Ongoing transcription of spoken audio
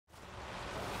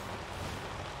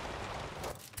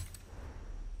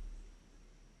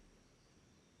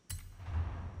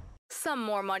some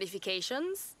more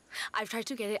modifications. I've tried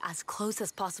to get it as close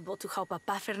as possible to how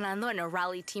Papa Fernando and a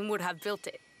rally team would have built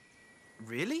it.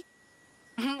 Really?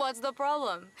 What's the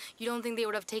problem? You don't think they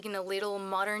would have taken a little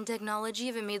modern technology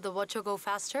if it made the Vocho go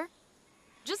faster?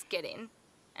 Just get in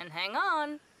and hang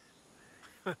on.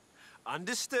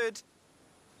 Understood.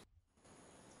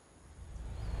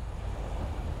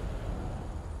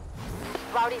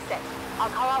 Rowdy set. I'll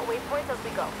call out waypoints as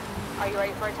we go. Are you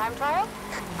ready for a time trial?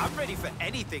 I'm ready for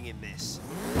anything in this.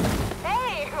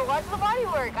 Hey, watch the body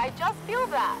work. I just feel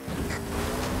that.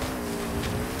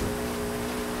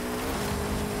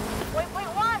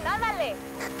 Waypoint 1, ándale.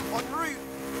 En route.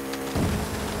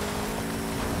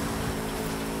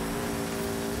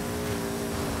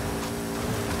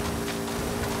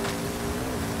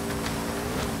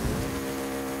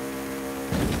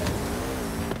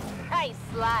 Nice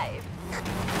slide.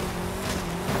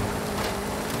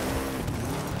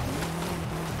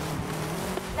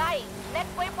 Nice.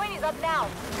 Next waypoint is up now.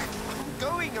 I'm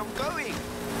going.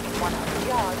 100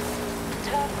 yards.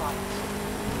 Turn right.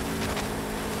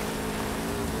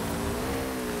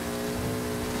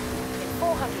 In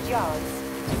 400 yards,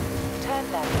 turn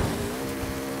left.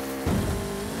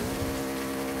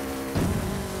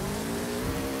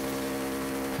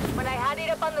 When I had it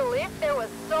up on the lift, there was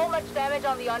so much damage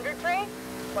on the under tray.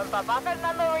 When Papa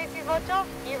Fernando raced his Vocho,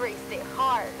 he raced it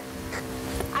hard.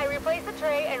 I replaced the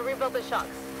tray and rebuilt the shocks.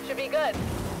 Should be good.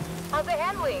 How's the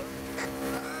handling?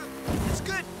 It's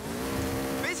good.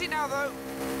 Busy now, though.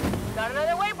 Got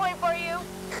another waypoint for you.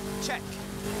 Check.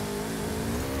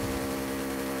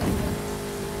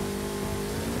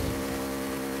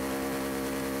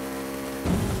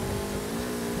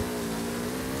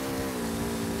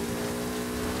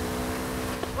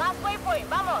 Last waypoint,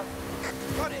 vamos.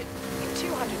 Got it. In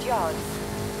 200 yards,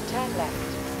 turn left.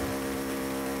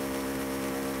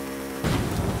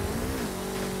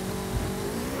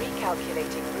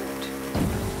 Recalculating route.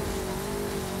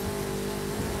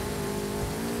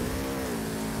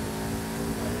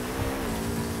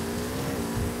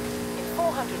 In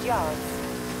 400 yards,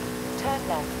 turn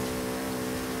left.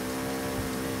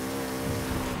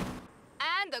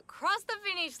 And across the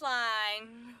finish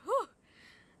line. Whew.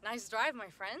 Nice drive, my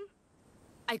friend.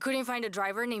 I couldn't find a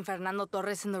driver named Fernando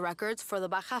Torres in the records for the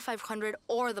Baja 500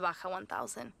 or the Baja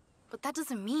 1000. But that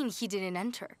doesn't mean he didn't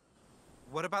enter.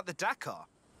 What about the Dakar?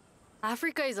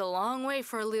 Africa is a long way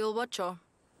for a little Vocho.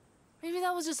 Maybe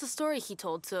that was just a story he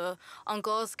told to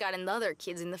Uncle Oscar and the other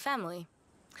kids in the family.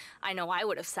 I know I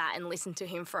would have sat and listened to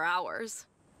him for hours.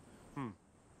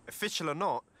 Official or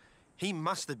not, he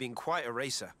must have been quite a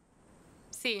racer.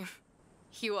 Sí,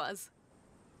 he was.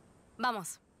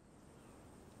 Vamos.